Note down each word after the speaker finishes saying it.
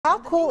How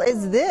cool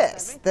is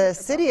this? The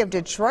city of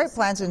Detroit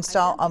plans to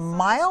install a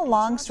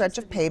mile-long stretch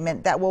of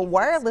pavement that will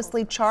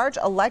wirelessly charge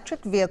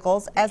electric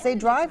vehicles as they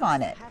drive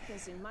on it.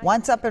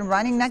 Once up and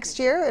running next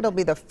year, it'll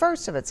be the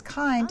first of its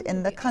kind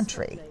in the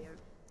country.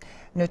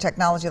 New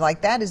technology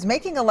like that is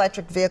making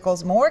electric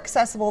vehicles more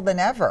accessible than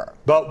ever.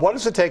 But what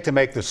does it take to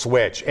make the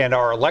switch? And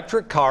are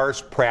electric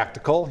cars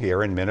practical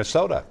here in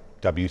Minnesota?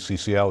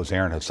 WCCO's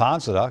Erin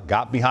Hassanzadeh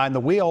got behind the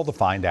wheel to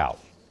find out.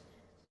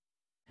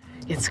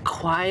 It's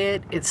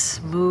quiet, it's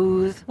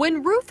smooth.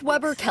 When Ruth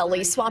Weber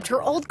Kelly swapped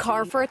her old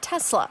car for a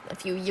Tesla a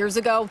few years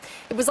ago,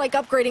 it was like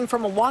upgrading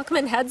from a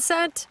Walkman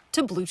headset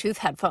to Bluetooth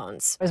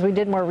headphones. As we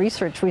did more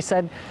research, we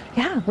said,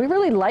 yeah, we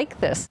really like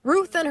this.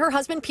 Ruth and her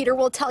husband Peter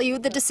will tell you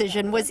the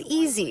decision was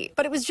easy,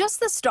 but it was just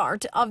the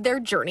start of their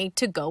journey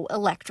to go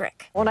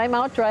electric. When I'm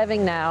out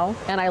driving now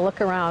and I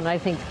look around, I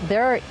think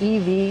there are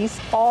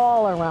EVs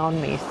all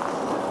around me.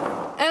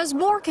 As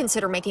more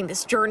consider making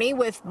this journey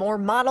with more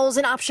models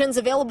and options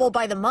available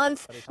by the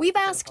month, we've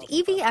asked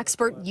EV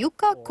expert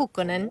Jukka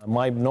Kukkonen,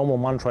 my normal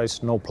mantra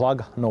is no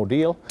plug, no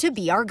deal, to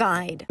be our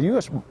guide. The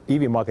U.S.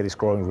 EV market is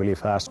growing really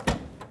fast.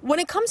 When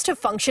it comes to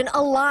function,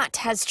 a lot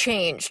has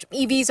changed.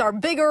 EVs are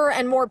bigger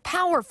and more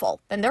powerful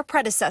than their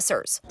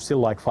predecessors. Still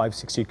like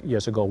 5-6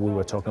 years ago, we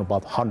were talking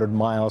about 100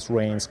 miles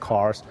range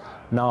cars.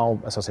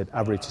 Now, as I said,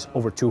 average is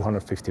over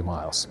 250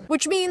 miles.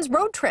 Which means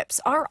road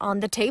trips are on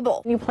the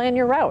table. You plan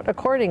your route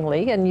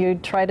accordingly, and you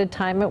try to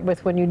time it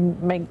with when you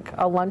make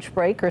a lunch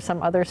break or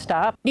some other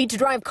stop. Need to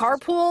drive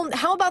carpool?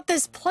 How about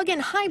this plug-in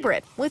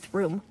hybrid with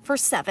room for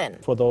 7?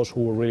 For those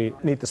who really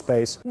need the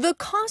space. The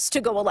cost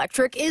to go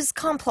electric is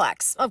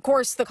complex. Of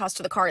course, the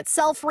cost of the car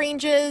itself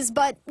ranges,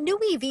 but new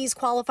EVs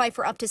qualify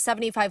for up to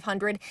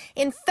 $7,500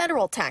 in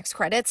federal tax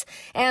credits,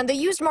 and the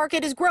used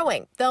market is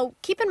growing, though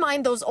keep in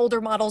mind those older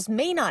models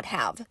may not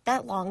have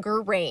that longer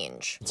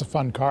range. It's a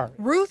fun car.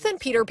 Ruth and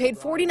Peter paid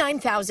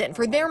 $49,000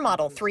 for their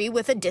Model 3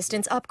 with a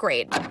distance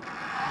upgrade,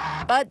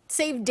 but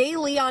save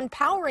daily on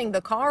powering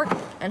the car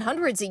and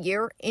hundreds a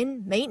year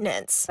in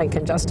maintenance. I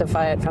can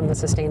justify it from the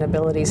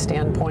sustainability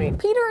standpoint.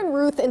 Peter and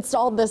Ruth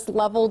installed this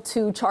level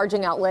 2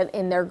 charging outlet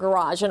in their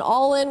garage, and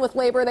all in with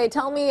labor, they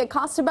tell me it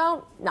cost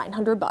about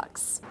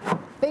 $900.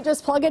 They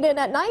just plug it in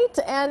at night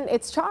and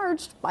it's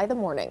charged by the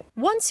morning.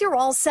 Once you're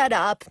all set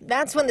up,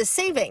 that's when the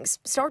savings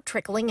start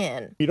trickling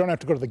in. You don't have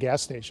to go to the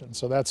gas station,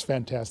 so that's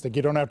fantastic.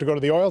 You don't have to go to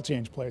the oil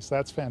change place.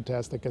 That's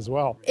fantastic as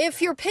well.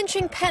 If you're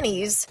pinching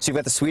pennies, so you've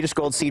got the Swedish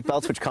Gold seat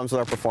belts, which comes with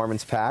our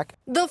performance pack.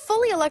 The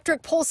fully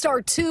electric Polestar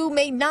 2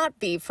 may not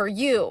be for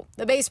you.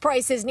 The base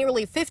price is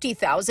nearly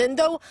 $50,000,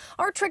 though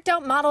our tricked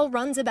out model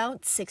runs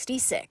about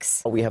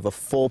 $66,000. We have a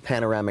full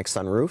panoramic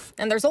sunroof.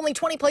 And there's only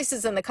 20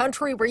 places in the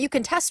country where you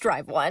can test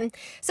drive one.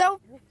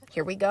 So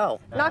here we go.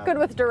 Not good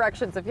with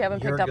directions if you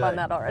haven't picked up on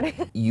that already.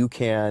 You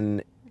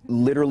can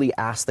literally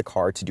ask the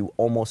car to do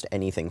almost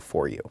anything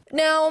for you.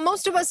 Now,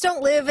 most of us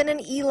don't live in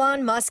an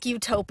Elon Musk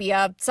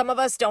utopia. Some of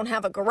us don't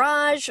have a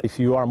garage. If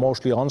you are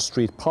mostly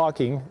on-street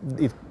parking,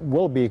 it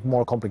will be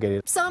more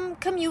complicated. Some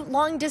commute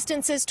long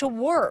distances to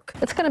work.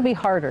 It's going to be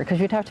harder because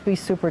you'd have to be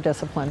super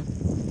disciplined.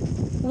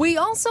 We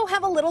also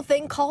have a little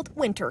thing called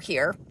winter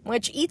here,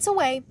 which eats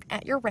away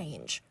at your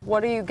range.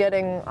 What are you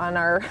getting on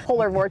our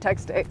polar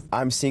vortex days?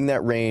 I'm seeing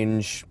that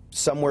range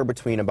somewhere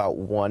between about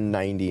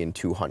 190 and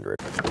 200.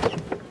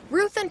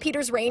 Ruth and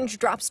Peter's range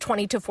drops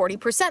 20 to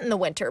 40% in the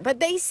winter, but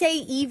they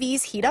say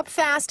EVs heat up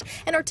fast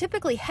and are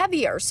typically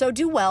heavier, so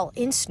do well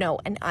in snow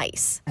and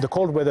ice. The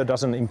cold weather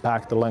doesn't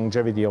impact the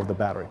longevity of the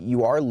battery.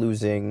 You are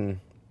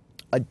losing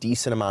a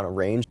decent amount of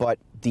range, but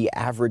the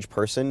average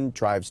person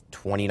drives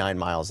 29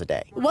 miles a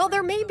day. While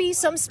there may be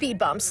some speed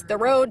bumps, the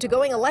road to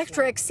going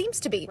electric seems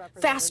to be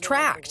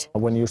fast-tracked.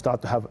 When you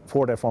start to have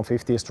Ford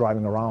F-150s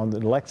driving around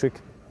in electric,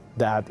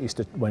 that is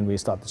when we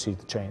start to see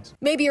the change.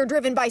 Maybe you're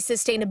driven by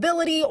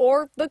sustainability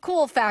or the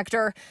cool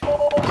factor.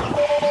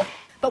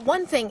 But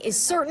one thing is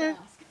certain,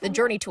 the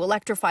journey to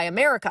electrify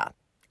America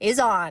is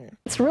on.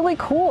 It's really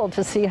cool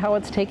to see how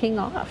it's taking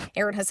off.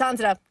 Erin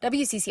Hassanzadeh,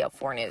 WCCO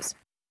 4 News.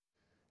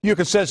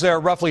 Yuka says there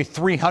are roughly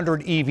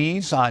 300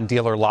 EVs on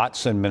dealer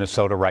lots in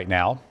Minnesota right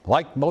now.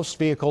 Like most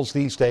vehicles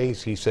these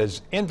days, he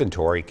says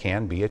inventory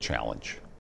can be a challenge.